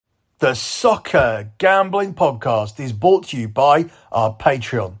The Soccer Gambling Podcast is brought to you by our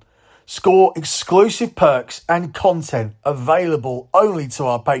Patreon. Score exclusive perks and content available only to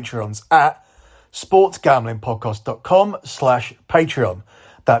our Patreons at sportsgamblingpodcast.com/Patreon.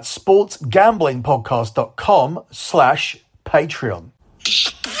 That's sportsgamblingpodcast.com/Patreon.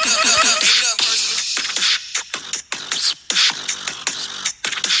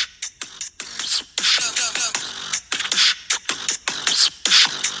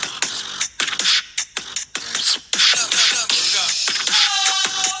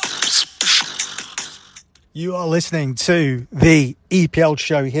 You are listening to the EPL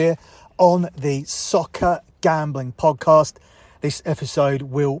show here on the Soccer Gambling Podcast. This episode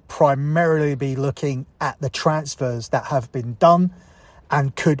will primarily be looking at the transfers that have been done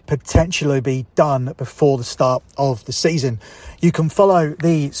and could potentially be done before the start of the season. You can follow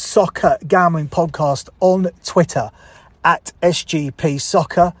the Soccer Gambling Podcast on Twitter at SGP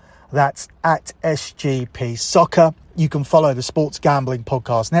Soccer. That's at SGP Soccer. You can follow the Sports Gambling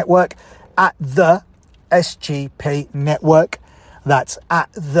Podcast Network at the SGP Network. That's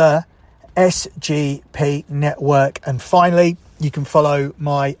at the SGP Network. And finally, you can follow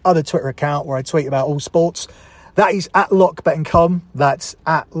my other Twitter account where I tweet about all sports. That is at LockBettingCom. That's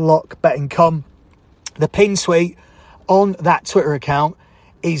at LockBettingCom. The pin tweet on that Twitter account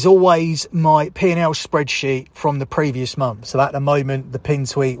is always my P&L spreadsheet from the previous month. So at the moment, the pin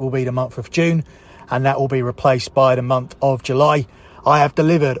tweet will be the month of June, and that will be replaced by the month of July. I have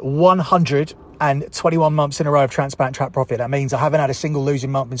delivered 121 months in a row of transparent track profit. That means I haven't had a single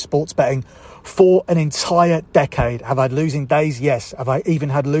losing month in sports betting for an entire decade. Have I had losing days? Yes. Have I even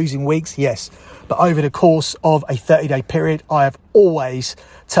had losing weeks? Yes. But over the course of a 30-day period, I have always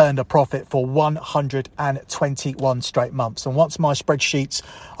turned a profit for 121 straight months. And once my spreadsheets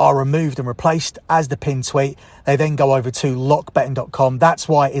are removed and replaced as the pin tweet, they then go over to lockbetting.com. That's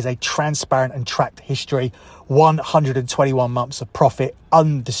why it is a transparent and tracked history. 121 months of profit,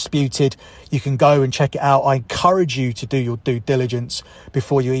 undisputed. You can go and check it out. I encourage you to do your due diligence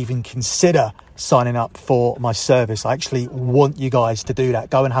before you even consider signing up for my service. I actually want you guys to do that.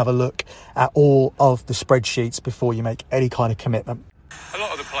 Go and have a look at all of the spreadsheets before you make any kind of commitment. A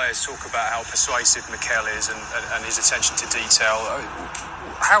lot of the players talk about how persuasive Mikel is and his attention to detail.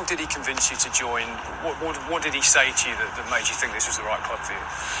 How did he convince you to join? What did he say to you that made you think this was the right club for you?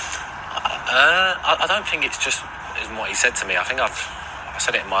 I don't think it's just what he said to me. I think I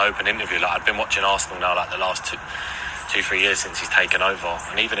said it in my open interview. Like, I've been watching Arsenal now like the last 2-3 years since he's taken over,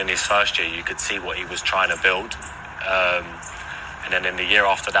 and even in his first year you could see what he was trying to build, and then in the year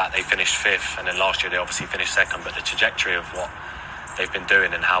after that they finished 5th, and then last year they obviously finished 2nd. But the trajectory of what they've been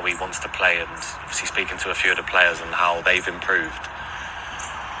doing and how he wants to play, and obviously speaking to a few of the players and how they've improved,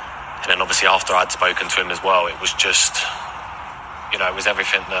 and then obviously after I'd spoken to him as well, it was just, it was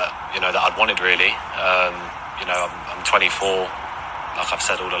everything that I'd wanted really. I'm 24. Like I've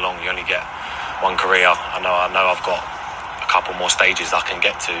said all along, you only get one career. I know I've got a couple more stages I can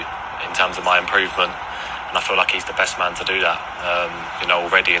get to in terms of my improvement, and I feel like he's the best man to do that.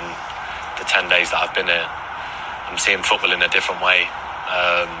 Already in the 10 days that I've been here, I'm seeing football in a different way,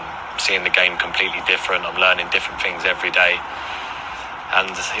 seeing the game completely different. I'm learning different things every day,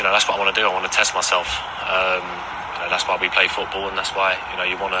 and that's what I want to do. I want to test myself. That's why we play football, and that's why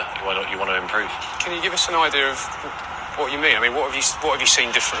you want to improve. Can you give us an idea of what you mean? I mean, what have you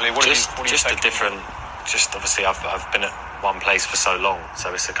seen differently? Just obviously I've been at one place for so long,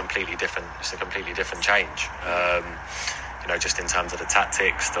 so it's a completely different change. Just in terms of the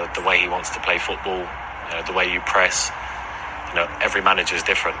tactics, the way he wants to play football, the way you press. Every manager is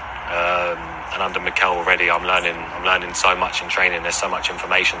different, and under Mikel already, I'm learning so much in training. There's so much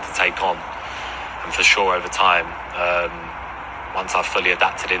information to take on, and for sure over time, once I've fully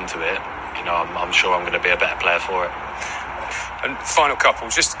adapted into it, I'm sure I'm going to be a better player for it. And final couple,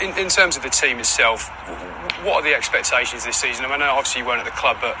 just in terms of the team itself, what are the expectations this season? I mean, I know obviously you weren't at the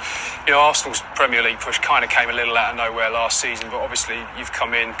club, but Arsenal's Premier League push kind of came a little out of nowhere last season, but obviously you've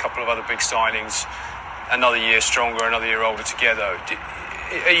come in, a couple of other big signings, another year stronger, another year older together.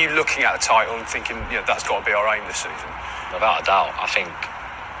 Are you looking at the title and thinking, that's got to be our aim this season? Without a doubt. I think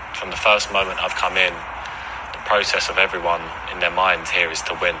from the first moment I've come in, the process of everyone in their minds here is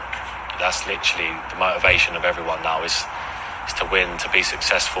to win. That's literally the motivation of everyone now is to win, to be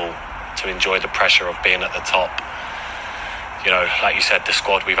successful, to enjoy the pressure of being at the top. Like you said, the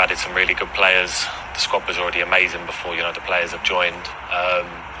squad, we've added some really good players. The squad was already amazing before, the players have joined.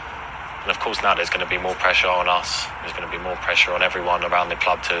 And of course now there's going to be more pressure on us. There's going to be more pressure on everyone around the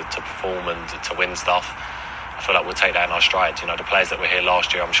club to perform and to win stuff. I feel like we'll take that in our stride. The players that were here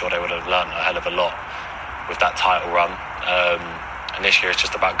last year, I'm sure they would have learned a hell of a lot with that title run. And And this year it's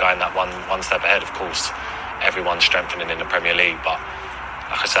just about going that one step ahead. Of course, everyone's strengthening in the Premier League, but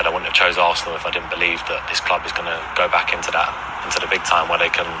like I said, I wouldn't have chose Arsenal if I didn't believe that this club is going to go back into the big time where they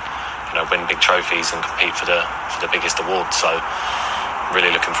can, win big trophies and compete for the biggest awards. So,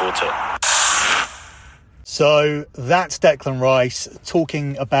 really looking forward to it. So that's Declan Rice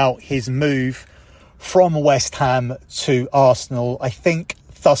talking about his move from West Ham to Arsenal. I think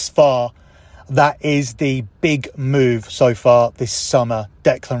thus far that is the big move so far this summer.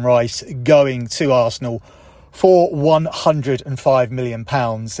 Declan Rice going to Arsenal for £105 million.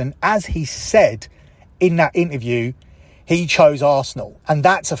 And as he said in that interview, he chose Arsenal. And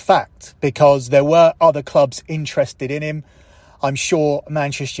that's a fact, because there were other clubs interested in him. I'm sure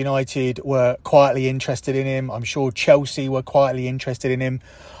Manchester United were quietly interested in him. I'm sure Chelsea were quietly interested in him.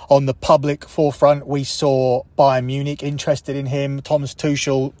 On the public forefront, we saw Bayern Munich interested in him. Thomas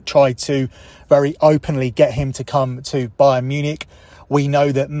Tuchel tried to very openly get him to come to Bayern Munich. We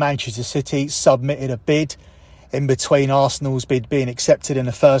know that Manchester City submitted a bid in between Arsenal's bid being accepted and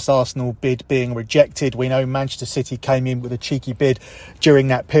the first Arsenal bid being rejected. We know Manchester City came in with a cheeky bid during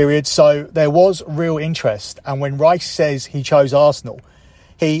that period. So there was real interest. And when Rice says he chose Arsenal,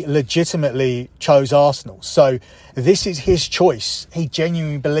 he legitimately chose Arsenal. So this is his choice. He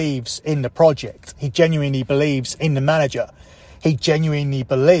genuinely believes in the project. He genuinely believes in the manager. He genuinely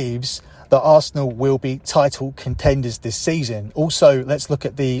believes that Arsenal will be title contenders this season. Also, let's look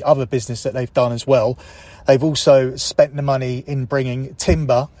at the other business that they've done as well. They've also spent the money in bringing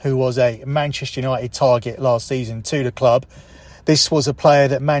Timber, who was a Manchester United target last season, to the club. This was a player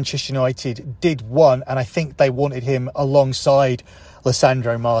that Manchester United did want, and I think they wanted him alongside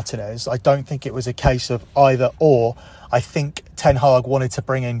Lisandro Martinez. I don't think it was a case of either or. I think Ten Hag wanted to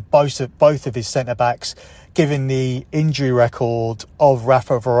bring in both of his centre-backs, given the injury record of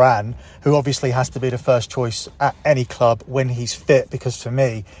Rafa Varane, who obviously has to be the first choice at any club when he's fit, because for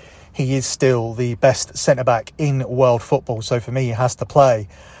me, he is still the best centre-back in world football. So for me, he has to play.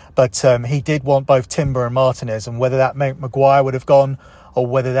 But he did want both Timber and Martinez, and whether that meant Maguire would have gone or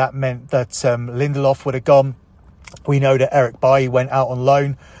whether that meant that Lindelof would have gone, we know that Eric Bailly went out on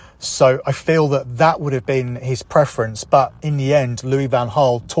loan. So I feel that would have been his preference. But in the end, Louis van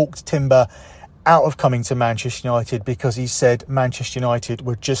Gaal talked Timber out of coming to Manchester United because he said Manchester United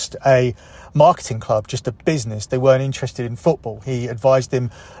were just a marketing club, just a business. They weren't interested in football. He advised him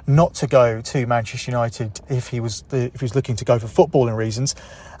not to go to Manchester United if he was looking to go for footballing reasons.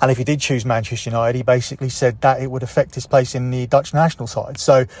 And if he did choose Manchester United, he basically said that it would affect his place in the Dutch national side.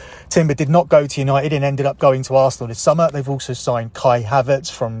 So Timber did not go to United and ended up going to Arsenal this summer. They've also signed Kai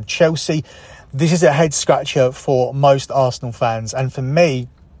Havertz from Chelsea. This is a head scratcher for most Arsenal fans. And for me,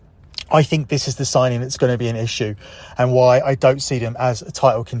 I think this is the signing that's going to be an issue and why I don't see them as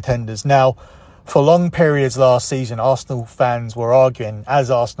title contenders. Now, for long periods last season, Arsenal fans were arguing,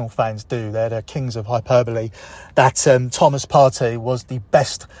 as Arsenal fans do, they're the kings of hyperbole, that Thomas Partey was the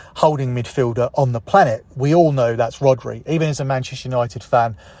best holding midfielder on the planet. We all know that's Rodri. Even as a Manchester United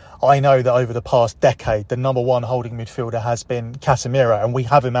fan, I know that over the past decade, the number one holding midfielder has been Casemiro, and we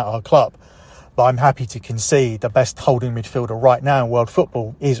have him at our club. But I'm happy to concede the best holding midfielder right now in world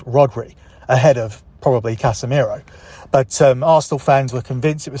football is Rodri, ahead of probably Casemiro. But Arsenal fans were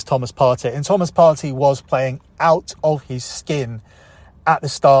convinced it was Thomas Partey. And Thomas Partey was playing out of his skin at the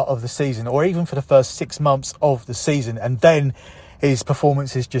start of the season, or even for the first 6 months of the season. And then his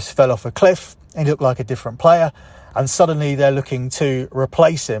performances just fell off a cliff. He looked like a different player. And suddenly they're looking to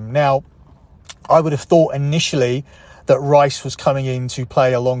replace him. Now, I would have thought initially that Rice was coming in to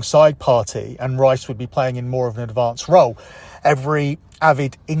play alongside Partey and Rice would be playing in more of an advanced role. Every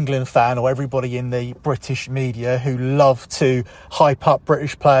avid England fan or everybody in the British media who love to hype up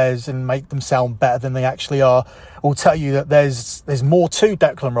British players and make them sound better than they actually are will tell you that there's more to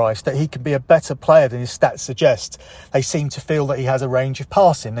Declan Rice, that he can be a better player than his stats suggest. They seem to feel that he has a range of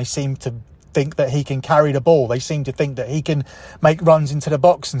passing. They seem to think that he can carry the ball. They seem to think that he can make runs into the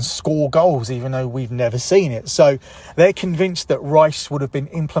box and score goals, even though we've never seen it. So they're convinced that Rice would have been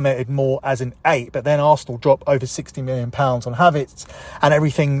implemented more as an 8, but then Arsenal drop over £60 million on Havertz and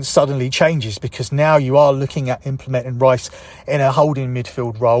everything suddenly changes, because now you are looking at implementing Rice in a holding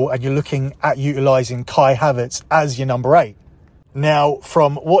midfield role and you're looking at utilising Kai Havertz as your number 8. Now,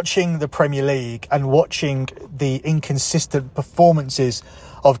 from watching the Premier League and watching the inconsistent performances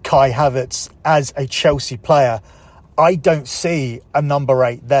of Kai Havertz as a Chelsea player, I don't see a number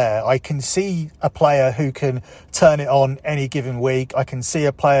 8 there. I can see a player who can turn it on any given week. I can see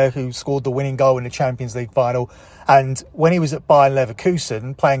a player who scored the winning goal in the Champions League final. And when he was at Bayern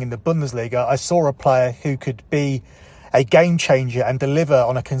Leverkusen playing in the Bundesliga, I saw a player who could be a game changer and deliver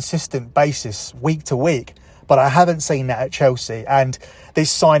on a consistent basis week to week. but I haven't seen that at Chelsea. And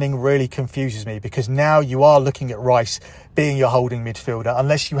this signing really confuses me, because now you are looking at Rice being your holding midfielder,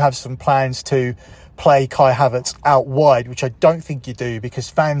 unless you have some plans to play Kai Havertz out wide, which I don't think you do, because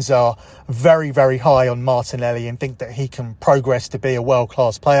fans are very, very high on Martinelli and think that he can progress to be a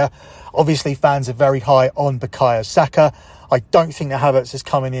world-class player. Obviously, fans are very high on Bukayo Saka. I don't think that Havertz is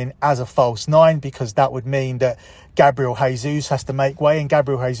coming in as a false nine, because that would mean that Gabriel Jesus has to make way, and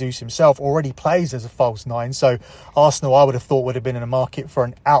Gabriel Jesus himself already plays as a false nine. So Arsenal, I would have thought, would have been in a market for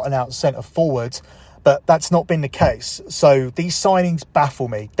an out-and-out centre forward, but that's not been the case. So these signings baffle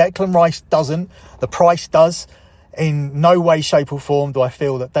me. Declan Rice doesn't. The price does. In no way, shape or form do I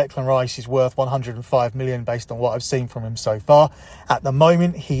feel that Declan Rice is worth 105 million based on what I've seen from him so far. At the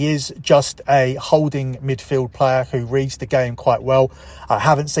moment, he is just a holding midfield player who reads the game quite well. I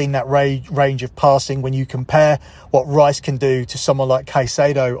haven't seen that range of passing. When you compare what Rice can do to someone like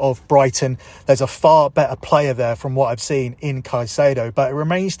Caicedo of Brighton, there's a far better player there from what I've seen in Caicedo. But it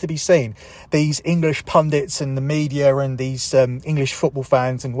remains to be seen. These English pundits and the media and these English football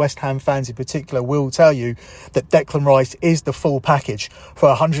fans and West Ham fans in particular will tell you that Declan Rice is the full package. For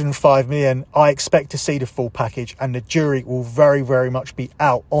 105 million, I expect to see the full package, and the jury will very, very much be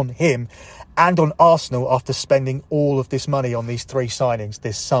out on him and on Arsenal after spending all of this money on these three signings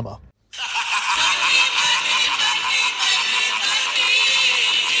this summer.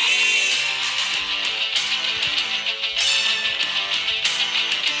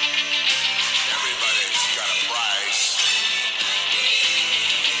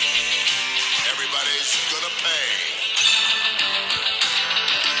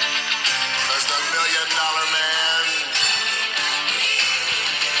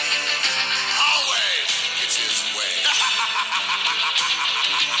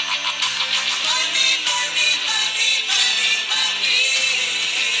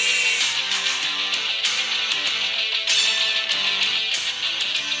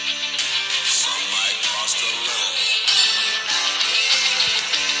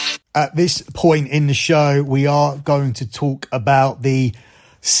 At this point in the show, we are going to talk about the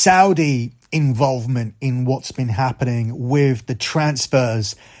Saudi involvement in what's been happening with the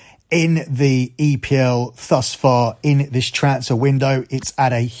transfers in the EPL thus far in this transfer window. It's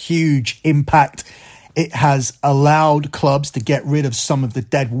had a huge impact. It has allowed clubs to get rid of some of the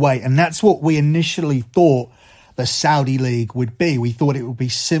dead weight, and that's what we initially thought the Saudi League would be. We thought it would be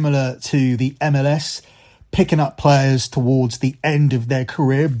similar to the MLS, picking up players towards the end of their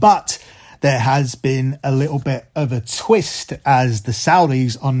career, but there has been a little bit of a twist, as the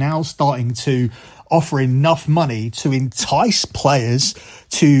Saudis are now starting to offer enough money to entice players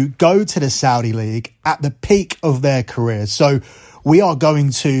to go to the Saudi League at the peak of their career. So we are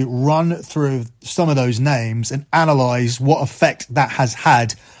going to run through some of those names and analyse what effect that has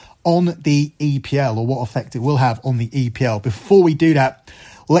had on the EPL, or what effect it will have on the EPL. Before we do that,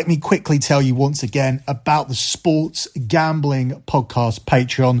 let me quickly tell you once again about the Sports Gambling Podcast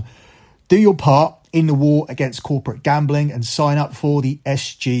Patreon. Do your part in the war against corporate gambling and sign up for the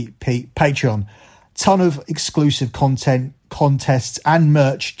SGP Patreon. Ton of exclusive content, contests and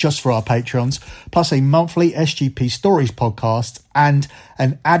merch just for our patrons, plus a monthly SGP Stories podcast and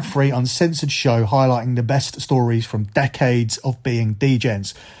an ad-free uncensored show highlighting the best stories from decades of being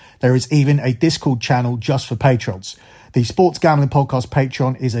DJs. There is even a Discord channel just for patrons. The Sports Gambling Podcast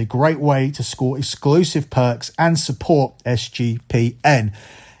Patreon is a great way to score exclusive perks and support SGPN.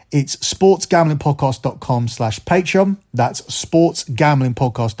 It's sportsgamblingpodcast.com/Patreon. That's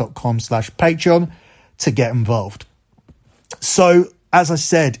sportsgamblingpodcast.com/Patreon to get involved. So, as I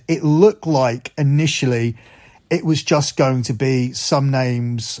said, it looked like initially it was just going to be some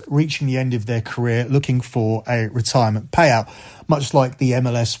names reaching the end of their career looking for a retirement payout, much like the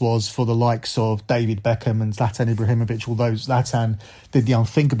MLS was for the likes of David Beckham and Zlatan Ibrahimovic, although Zlatan did the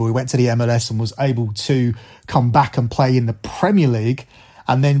unthinkable. He went to the MLS and was able to come back and play in the Premier League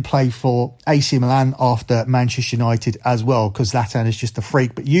and then play for AC Milan after Manchester United as well, because Zlatan is just a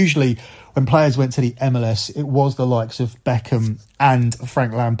freak. But usually when players went to the MLS, it was the likes of Beckham and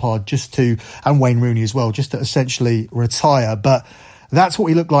Frank Lampard and Wayne Rooney as well, just to essentially retire. But that's what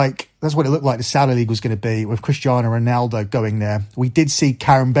it looked like the Saudi League was going to be, with Cristiano Ronaldo going there. We did see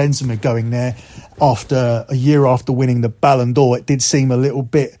Karim Benzema going there after a year after winning the Ballon d'Or. It did seem a little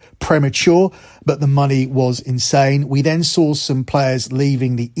bit premature, but the money was insane. We then saw some players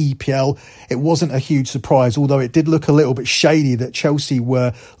leaving the EPL. It wasn't a huge surprise, although it did look a little bit shady that Chelsea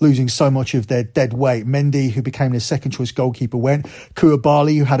were losing so much of their dead weight. Mendy, who became their second choice goalkeeper, went.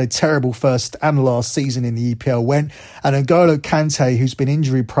 Koulibaly, who had a terrible first and last season in the EPL, went. And N'Golo Kante, who's been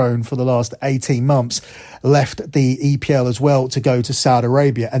injury prone for the last 18 months, left the EPL as well to go to Saudi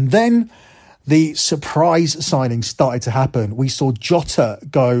Arabia. And then the surprise signings started to happen. We saw Jota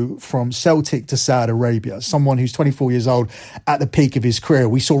go from Celtic to Saudi Arabia, someone who's 24 years old at the peak of his career.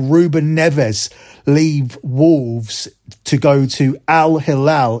 We saw Ruben Neves leave Wolves to go to Al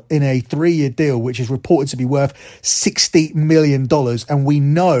Hilal in a 3-year deal, which is reported to be worth $60 million. And we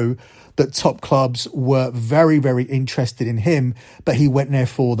know that top clubs were very, very interested in him, but he went there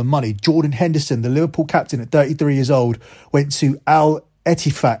for the money. Jordan Henderson, the Liverpool captain at 33 years old, went to Al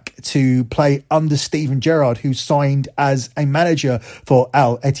Ettifaq to play under Steven Gerrard, who signed as a manager for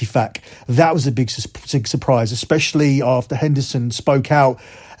Al Ettifaq. That was a big surprise, especially after Henderson spoke out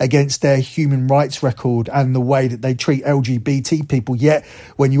against their human rights record and the way that they treat LGBT people. Yet,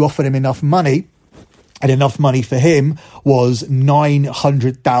 when you offer them enough money, and enough money for him was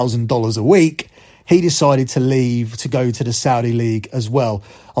 $900,000 a week, he decided to leave to go to the Saudi League as well.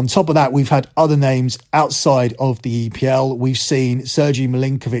 On top of that, we've had other names outside of the EPL. We've seen Sergej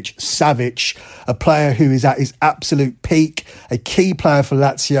Milinkovic-Savic, a player who is at his absolute peak, a key player for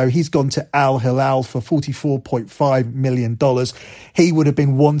Lazio. He's gone to Al Hilal for $44.5 million. He would have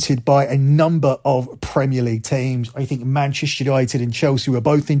been wanted by a number of Premier League teams. I think Manchester United and Chelsea were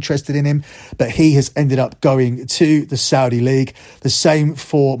both interested in him, but he has ended up going to the Saudi League. The same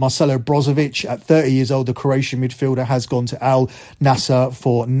for Marcelo Brozovic. At 30 years old, the Croatian midfielder has gone to Al Nassr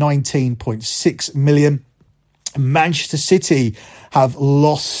for $19.6 million. Manchester City have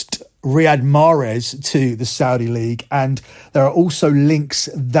lost Riyad Mahrez to the Saudi League, and there are also links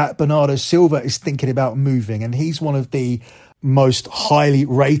that Bernardo Silva is thinking about moving, and he's one of the most highly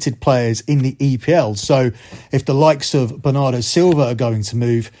rated players in the EPL. So if the likes of Bernardo Silva are going to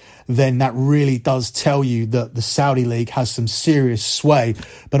move, then that really does tell you that the Saudi League has some serious sway.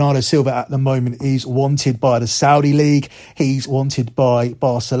 Bernardo Silva at the moment is wanted by the Saudi League, he's wanted by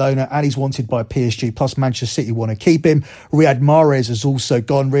Barcelona, and he's wanted by PSG, plus Manchester City want to keep him. Riyad Mahrez has also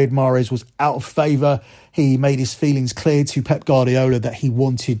gone. Riyad Mahrez was out of favour. He made his feelings clear to Pep Guardiola that he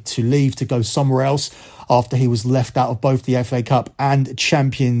wanted to leave to go somewhere else after he was left out of both the FA Cup and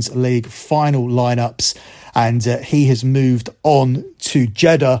Champions League final lineups. And he has moved on to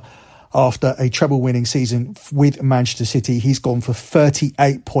Jeddah after a treble-winning season with Manchester City. He's gone for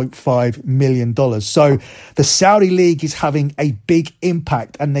 $38.5 million. So the Saudi League is having a big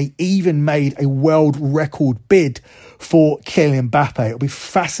impact, and they even made a world record bid for Kylian Mbappe. It'll be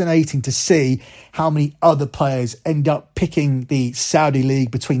fascinating to see how many other players end up picking the Saudi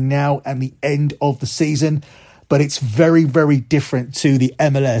League between now and the end of the season. But it's very, very different to the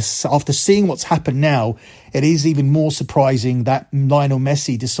MLS. After seeing what's happened now, it is even more surprising that Lionel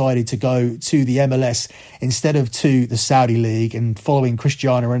Messi decided to go to the MLS instead of to the Saudi League and following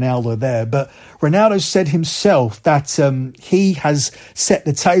Cristiano Ronaldo there. But Ronaldo said himself that he has set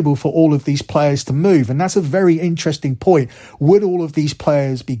the table for all of these players to move. And that's a very interesting point. Would all of these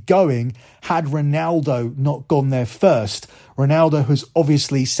players be going had Ronaldo not gone there first? Ronaldo has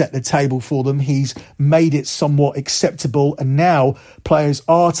obviously set the table for them. He's made it somewhat acceptable, and now players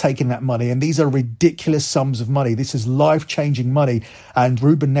are taking that money, and these are ridiculous sums of money. This is life-changing money, and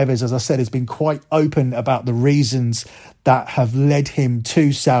Ruben Neves, as I said, has been quite open about the reasons that have led him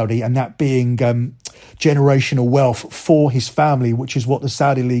to Saudi, and that being generational wealth for his family, which is what the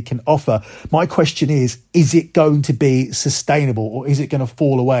Saudi League can offer. My question is it going to be sustainable, or is it going to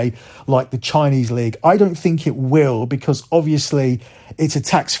fall away like the Chinese League? I don't think it will, because obviously it's a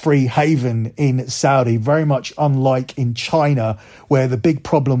tax-free haven in Saudi, very much unlike in China, where the big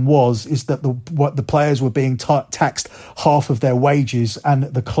problem is that the players were being taxed half of their wages, and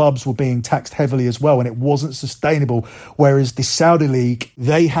the clubs were being taxed heavily as well, and it wasn't sustainable. Whereas the Saudi League,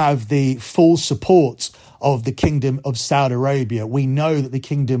 they have the full support of the Kingdom of Saudi Arabia. We know that the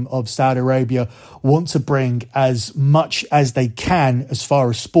Kingdom of Saudi Arabia want to bring as much as they can, as far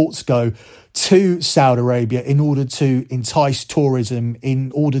as sports go, to Saudi Arabia in order to entice tourism,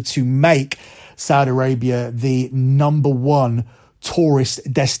 in order to make Saudi Arabia the number one tourist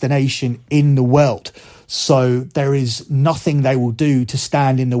destination in the world. So there is nothing they will do to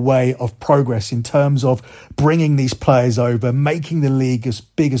stand in the way of progress in terms of bringing these players over, making the league as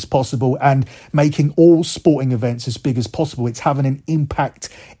big as possible, and making all sporting events as big as possible. It's having an impact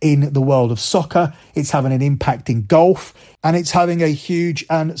in the world of soccer. It's having an impact in golf, and it's having a huge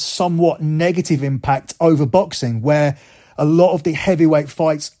and somewhat negative impact over boxing, where a lot of the heavyweight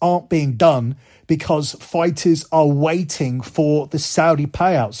fights aren't being done because fighters are waiting for the Saudi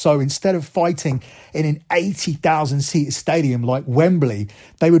payout. So instead of fighting in an 80,000-seat stadium like Wembley,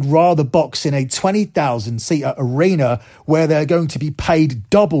 they would rather box in a 20,000-seat arena where they're going to be paid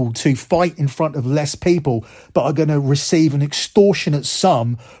double to fight in front of less people, but are going to receive an extortionate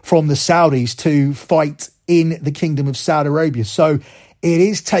sum from the Saudis to fight in the Kingdom of Saudi Arabia. So it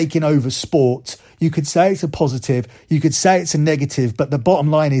is taking over sport. You could say it's a positive, you could say it's a negative, but the bottom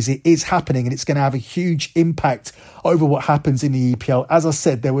line is it is happening, and it's going to have a huge impact over what happens in the EPL. As I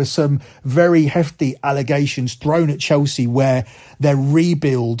said, there were some very hefty allegations thrown at Chelsea where their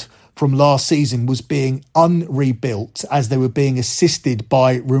rebuild from last season was being unrebuilt as they were being assisted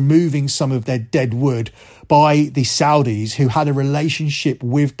by removing some of their dead wood by the Saudis, who had a relationship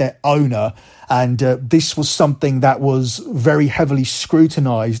with their owner. And this was something that was very heavily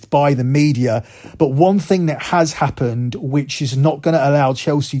scrutinised by the media. But one thing that has happened, which is not going to allow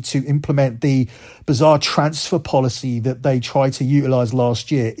Chelsea to implement the bizarre transfer policy that they tried to utilise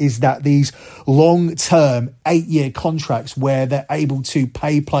last year, is that these long-term 8-year contracts where they're able to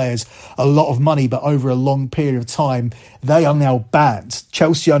pay players a lot of money but over a long period of time, they are now banned.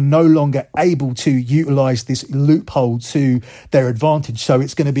 Chelsea are no longer able to utilise this loophole to their advantage. So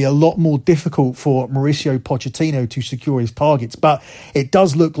it's going to be a lot more difficult for Mauricio Pochettino to secure his targets. But it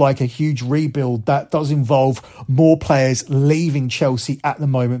does look like a huge rebuild that does involve more players leaving Chelsea at the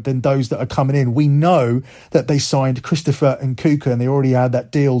moment than those that are coming in. We know that they signed Christopher Nkunku, and they already had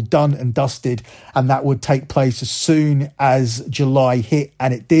that deal done and dusted, and that would take place as soon as July hit,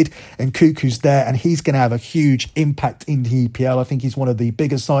 and it did. Nkunku's there, and he's going to have a huge impact in the EPL. I think he's one of the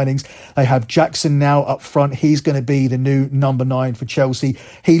bigger signings. They have Jackson now up front. He's going to be the new number 9 for Chelsea.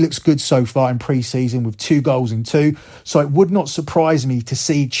 He looks good so far in pre-season with 2 goals in 2. So it would not surprise me to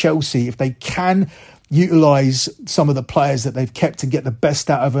see Chelsea, if they can utilise some of the players that they've kept and get the best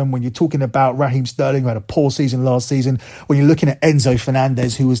out of them. When you're talking about Raheem Sterling, who had a poor season last season, when you're looking at Enzo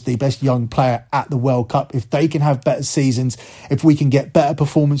Fernandez, who was the best young player at the World Cup, if they can have better seasons, if we can get better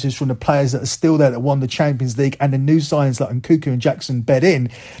performances from the players that are still there that won the Champions League, and the new signings like Nkunku and Jackson bed in,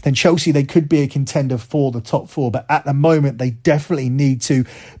 then Chelsea, they could be a contender for the top 4. But at the moment, they definitely need to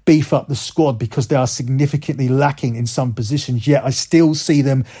beef up the squad because they are significantly lacking in some positions. Yet I still see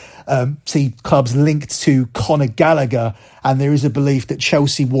them see clubs linked to Conor Gallagher, and there is a belief that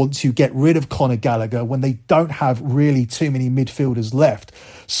Chelsea want to get rid of Conor Gallagher when they don't have really too many midfielders left.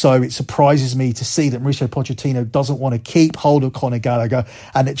 So it surprises me to see that Mauricio Pochettino doesn't want to keep hold of Conor Gallagher,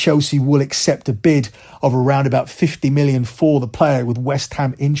 and that Chelsea will accept a bid of around about 50 million for the player, with West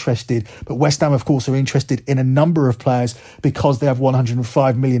Ham interested. But West Ham, of course, are interested in a number of players because they have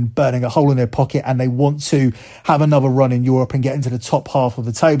 105 million burning a hole in their pocket, and they want to have another run in Europe and get into the top half of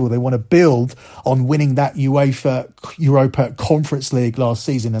the table. They want to build on winning that Europa Conference League last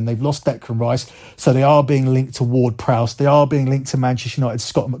season, and they've lost Declan Rice, so they are being linked to Ward-Prowse, they are being linked to Manchester United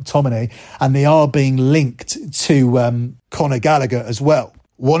Scott McTominay, and they are being linked to Conor Gallagher as well.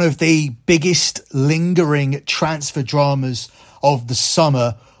 One of the biggest lingering transfer dramas of the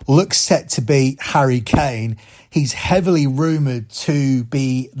summer looks set to be Harry Kane. He's heavily rumoured to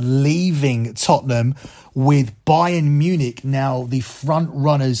be leaving Tottenham, with Bayern Munich now the front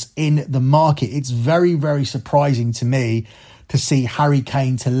runners in the market. It's very, very surprising to me to see Harry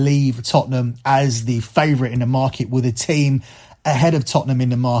Kane to leave Tottenham as the favourite in the market, with a team ahead of Tottenham in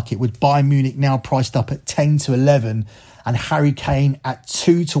the market, with Bayern Munich now priced up at 10 to 11 and Harry Kane at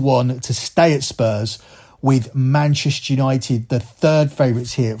 2 to 1 to stay at Spurs, with Manchester United the third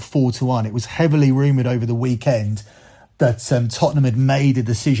favourites here at 4 to 1. It was heavily rumoured over the weekend that Tottenham had made a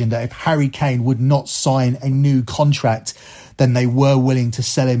decision that if Harry Kane would not sign a new contract, then they were willing to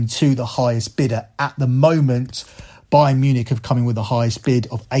sell him to the highest bidder. At the moment, Bayern Munich have come in with the highest bid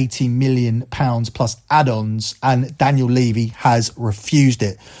of £80 million plus add-ons, and Daniel Levy has refused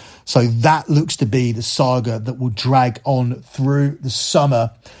it. So that looks to be the saga that will drag on through the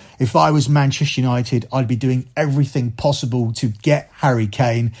summer. If I was Manchester United, I'd be doing everything possible to get Harry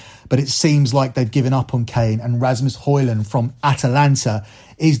Kane, but it seems like they've given up on Kane, and Rasmus Højlund from Atalanta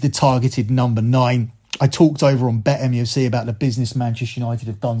is the targeted number 9. I talked over on BetMUFC about the business Manchester United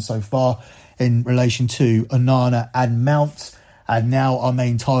have done so far in relation to Onana and Mount, and now our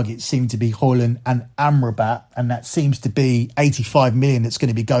main targets seem to be Højlund and Amrabat, and that seems to be 85 million that's going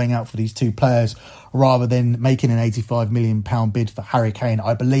to be going out for these two players, rather than making an £85 million bid for Harry Kane.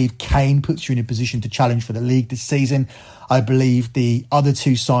 I believe Kane puts you in a position to challenge for the league this season. I believe the other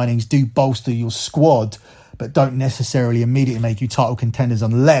two signings do bolster your squad, but don't necessarily immediately make you title contenders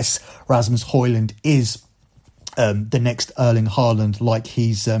unless Rasmus Højlund is the next Erling Haaland, like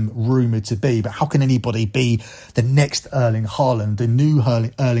he's rumoured to be. But how can anybody be the next Erling Haaland? The new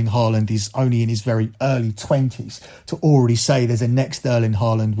Erling Haaland is only in his very early 20s. To already say there's a next Erling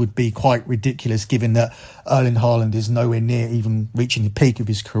Haaland would be quite ridiculous, given that Erling Haaland is nowhere near even reaching the peak of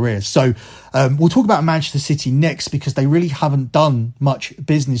his career. So we'll talk about Manchester City next, because they really haven't done much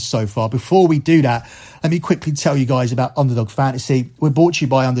business so far. Before we do that, let me quickly tell you guys about Underdog Fantasy. We're brought to you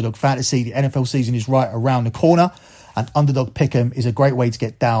by Underdog Fantasy. The NFL season is right around the corner, And Underdog Pick'em is a great way to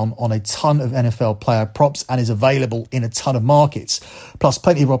get down on a ton of NFL player props and is available in a ton of markets. Plus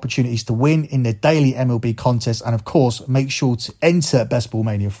plenty of opportunities to win in their daily MLB contest. And of course, make sure to enter Best Ball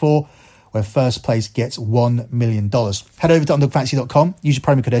Mania 4, where first place gets $1 million. Head over to UnderdogFantasy.com, use your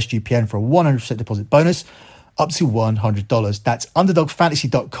promo code SGPN for a 100% deposit bonus, up to $100. That's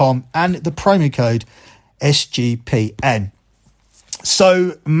UnderdogFantasy.com and the promo code SGPN.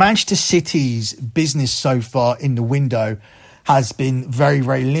 So Manchester City's business so far in the window has been very,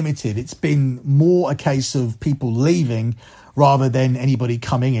 very limited. It's been more a case of people leaving rather than anybody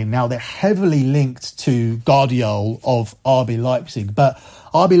coming in. Now, they're heavily linked to Guardiola of RB Leipzig, but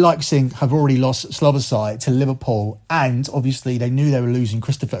RB Leipzig have already lost Szoboszlai to Liverpool, and obviously they knew they were losing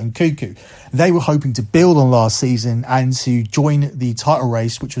Christopher Nkunku. They were hoping to build on last season and to join the title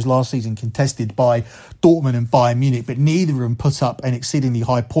race, which was last season contested by Dortmund and Bayern Munich, but neither of them put up an exceedingly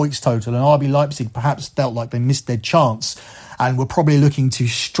high points total, and RB Leipzig perhaps felt like they missed their chance and were probably looking to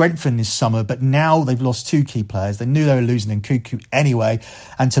strengthen this summer. But now they've lost two key players. They knew they were losing Nkunku anyway,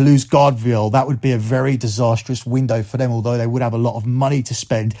 and to lose Guardiola, that would be a very disastrous window for them, although they would have a lot of money to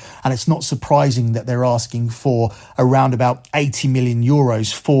spend. And it's not surprising that they're asking for around about 80 million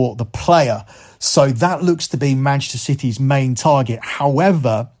euros for the player. So that looks to be Manchester City's main target.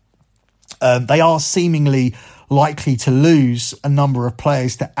 However, they are seemingly likely to lose a number of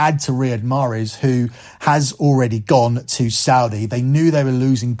players to add to Riyad Mahrez, who has already gone to Saudi. They knew they were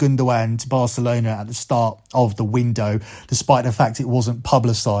losing Gundogan to Barcelona at the start of the window, despite the fact it wasn't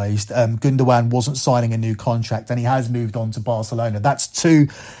publicised. Gundogan wasn't signing a new contract, and he has moved on to Barcelona. That's two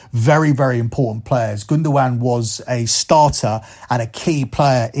very, very important players. Gundogan was a starter and a key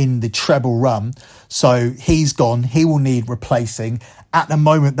player in the treble run, so he's gone. He will need replacing. At the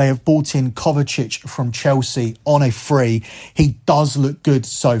moment, they have brought in Kovacic from Chelsea on a free. He does look good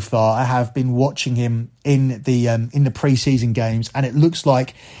so far. I have been watching him in the pre-season games, and it looks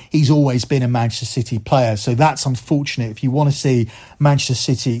like he's always been a Manchester City player. So that's unfortunate. If you want to see Manchester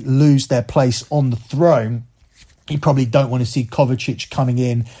City lose their place on the throne, you probably don't want to see Kovacic coming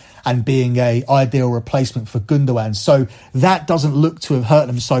in and being a ideal replacement for Gundogan. So that doesn't look to have hurt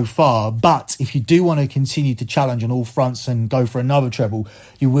them so far. But if you do want to continue to challenge on all fronts and go for another treble,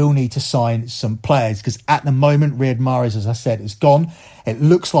 you will need to sign some players, because at the moment, Riyad Mahrez, as I said, is gone. It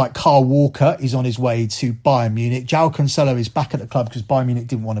looks like Kyle Walker is on his way to Bayern Munich. João Cancelo is back at the club because Bayern Munich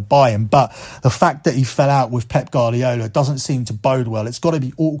didn't want to buy him. But the fact that he fell out with Pep Guardiola doesn't seem to bode well. It's got to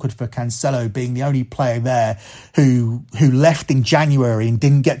be awkward for Cancelo, being the only player there who left in January and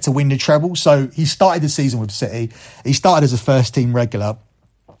didn't get to win the treble. So he started the season with City. He started as a first-team regular,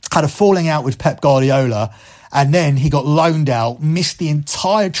 had a falling out with Pep Guardiola, and then he got loaned out, missed the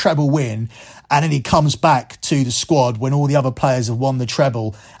entire treble win, and then he comes back to the squad when all the other players have won the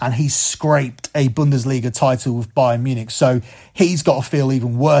treble, and he scraped a Bundesliga title with Bayern Munich. So he's got to feel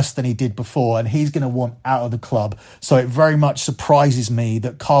even worse than he did before, and he's going to want out of the club. So it very much surprises me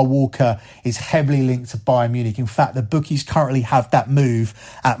that Kyle Walker is heavily linked to Bayern Munich. In fact, the bookies currently have that move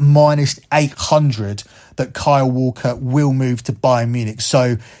at minus 800, that Kyle Walker will move to Bayern Munich.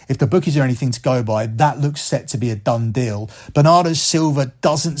 So if the bookies are anything to go by, that looks set to be a done deal. Bernardo Silva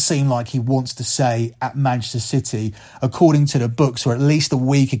doesn't seem like he wants to stay at Manchester City. According to the books, or at least a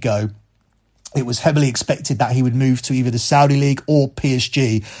week ago, it was heavily expected that he would move to either the Saudi League or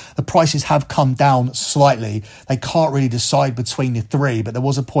PSG. The prices have come down slightly. They can't really decide between the three, but there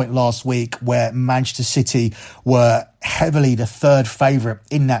was a point last week where Manchester City were heavily the third favourite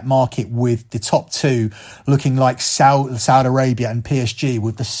in that market, with the top two looking like Saudi Arabia and PSG,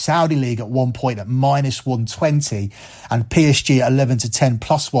 with the Saudi League at one point at minus 120 and PSG at 11 to 10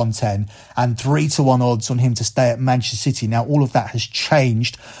 plus 110 and 3-1 odds on him to stay at Manchester City. Now, all of that has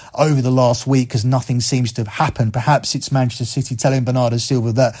changed over the last week because nothing seems to have happened. Perhaps it's Manchester City telling Bernardo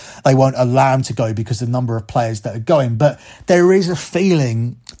Silva that they won't allow him to go because of the number of players that are going. But there is a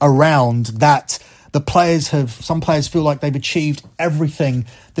feeling around that some players feel like they've achieved everything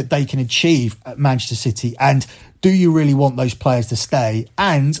that they can achieve at Manchester City. And do you really want those players to stay?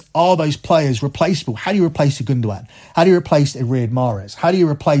 And are those players replaceable? How do you replace a Gundogan? How do you replace a Riyad Mahrez? How do you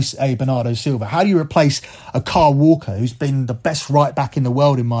replace a Bernardo Silva? How do you replace a Kyle Walker, who's been the best right back in the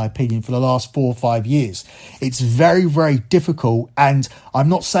world, in my opinion, for the last 4 or 5 years? It's very, very difficult. And I'm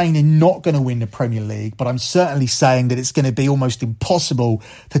not saying they're not going to win the Premier League, but I'm certainly saying that it's going to be almost impossible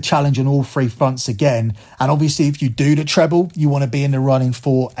to challenge on all three fronts again. And obviously, if you do the treble, you want to be in the running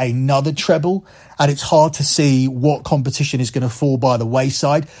for for another treble, and it's hard to see what competition is going to fall by the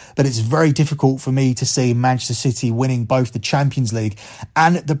wayside, but it's very difficult for me to see Manchester City winning both the Champions League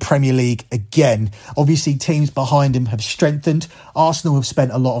and the Premier League again. Obviously, teams behind him have strengthened. Arsenal have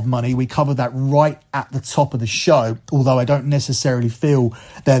spent a lot of money. We covered that right at the top of the show, although I don't necessarily feel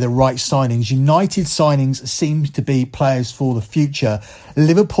they're the right signings. United signings seem to be players for the future.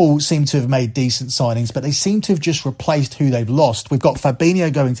 Liverpool seem to have made decent signings, but they seem to have just replaced who they've lost. We've got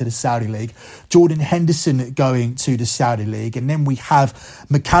Fabinho going to the Saudi League, Jordan Henderson going to the Saudi League, and then we have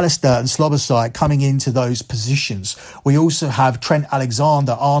McAllister and Szoboszlai coming into those positions. We also have Trent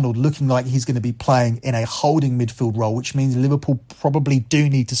Alexander-Arnold looking like he's going to be playing in a holding midfield role, which means Liverpool probably do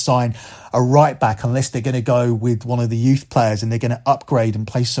need to sign a right back unless they're going to go with one of the youth players and they're going to upgrade and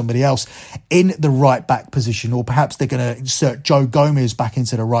place somebody else in the right back position, or perhaps they're going to insert Joe Gomez back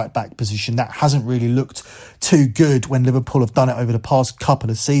into the right back position. That hasn't really looked too good when Liverpool have done it over the past couple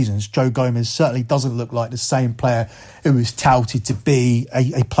of seasons. Joe Gomez certainly doesn't look like the same player who was touted to be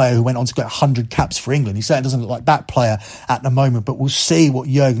a player who went on to get 100 caps for England. He certainly doesn't look like that player at the moment, but we'll see what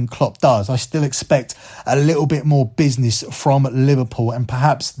Jurgen Klopp does. I still expect a little bit more business from Liverpool, and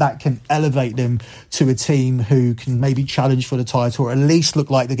perhaps that can elevate them to a team who can maybe challenge for the title, or at least look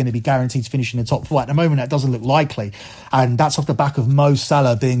like they're going to be guaranteed to finish in the top four. At the moment, that doesn't look likely, and that's off the back of Mo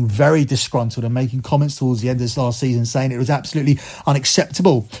Salah being very disgruntled and making comments towards the end of this last season saying it was absolutely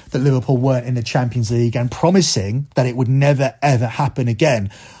unacceptable that Liverpool weren't in the Champions League, and promising that it would never ever happen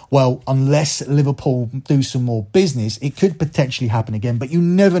again. Well, unless Liverpool do some more business, it could potentially happen again. But you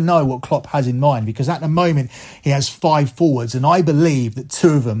never know what Klopp has in mind, because at the moment he has 5 forwards, and I believe that 2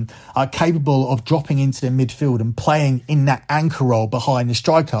 of them are capable of dropping into the midfield and playing in that anchor role behind the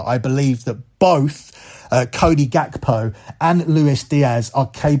striker. I believe that both Cody Gakpo and Luis Diaz are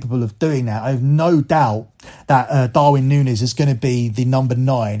capable of doing that. I have no doubt that Darwin Núñez is going to be the number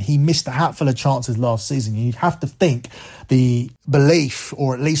 9. He missed a hatful of chances last season. You'd have to think the belief,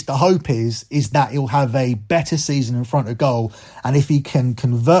 or at least the hope is that he'll have a better season in front of goal. And if he can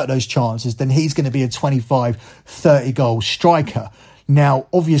convert those chances, then he's going to be a 25-30 goal striker. Now,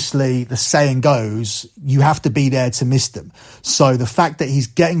 obviously, the saying goes, you have to be there to miss them. So the fact that he's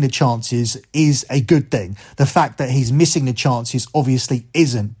getting the chances is a good thing. The fact that he's missing the chances obviously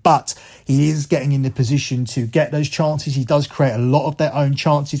isn't, but he is getting in the position to get those chances. He does create a lot of their own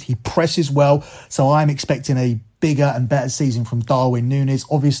chances. He presses well. So I'm expecting a bigger and better season from Darwin Núñez.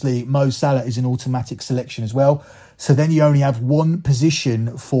 Obviously, Mo Salah is an automatic selection as well. So then you only have one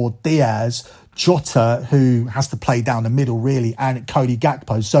position for Diaz, Jota, who has to play down the middle really, and Cody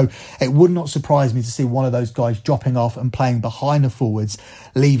Gakpo. So it would not surprise me to see one of those guys dropping off and playing behind the forwards,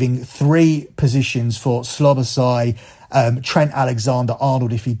 leaving 3 positions for Szoboszlai, Trent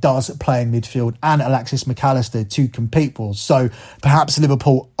Alexander-Arnold, if he does play in midfield, and Alexis McAllister to compete for. So perhaps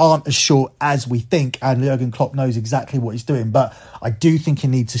Liverpool aren't as sure as we think, and Jurgen Klopp knows exactly what he's doing. But I do think he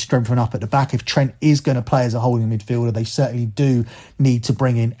needs to strengthen up at the back. If Trent is going to play as a holding midfielder, they certainly do need to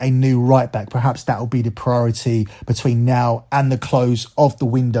bring in a new right back. Perhaps that will be the priority between now and the close of the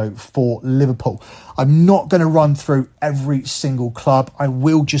window for Liverpool. I'm not going to run through every single club. I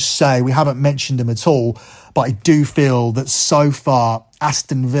will just say we haven't mentioned them at all, but I do feel that so far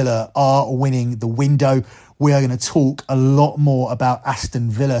Aston Villa are winning the window. We are going to talk a lot more about Aston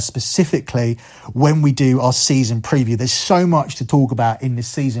Villa specifically when we do our season preview. There's so much to talk about in the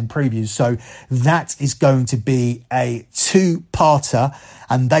season preview. So that is going to be a 2-parter,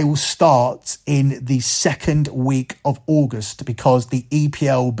 and they will start in the second week of August, because the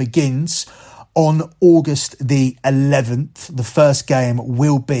EPL begins on August the 11th. The first game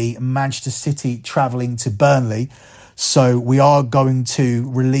will be Manchester City travelling to Burnley. So we are going to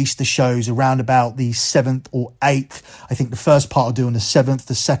release the shows around about the 7th or 8th. I think the first part I'll do on the 7th.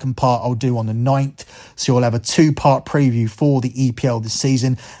 The second part I'll do on the 9th. So you'll have a 2-part preview for the EPL this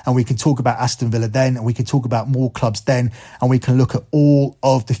season. And we can talk about Aston Villa then. And we can talk about more clubs then. And we can look at all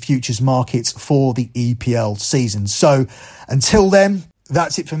of the futures markets for the EPL season. So until then,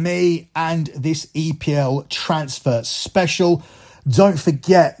 that's it for me and this EPL transfer special. Don't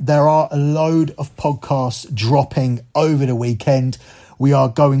forget, there are a load of podcasts dropping over the weekend. We are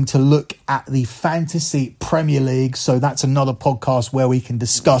going to look at the Fantasy Premier League. So that's another podcast where we can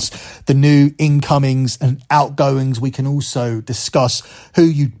discuss the new incomings and outgoings. We can also discuss who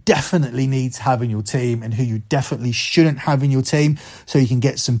you definitely need to have in your team and who you definitely shouldn't have in your team, so you can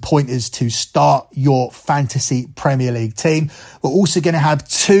get some pointers to start your Fantasy Premier League team. We're also going to have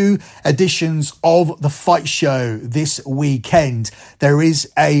 2 editions of The Fight Show this weekend. There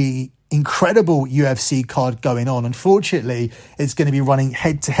is a incredible UFC card going on. Unfortunately, it's going to be running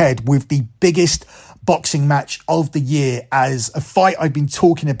head to head with the biggest boxing match of the year, as a fight I've been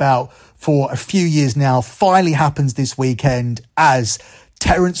talking about for a few years now finally happens this weekend, as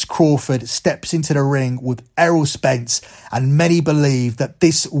Terence Crawford steps into the ring with Errol Spence, and many believe that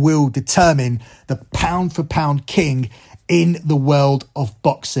this will determine the pound for pound king in the world of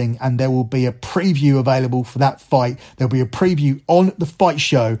boxing. And there will be a preview available for that fight. There'll be a preview on the Fight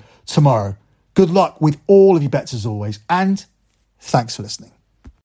Show tomorrow. Good luck with all of your bets as always, and thanks for listening.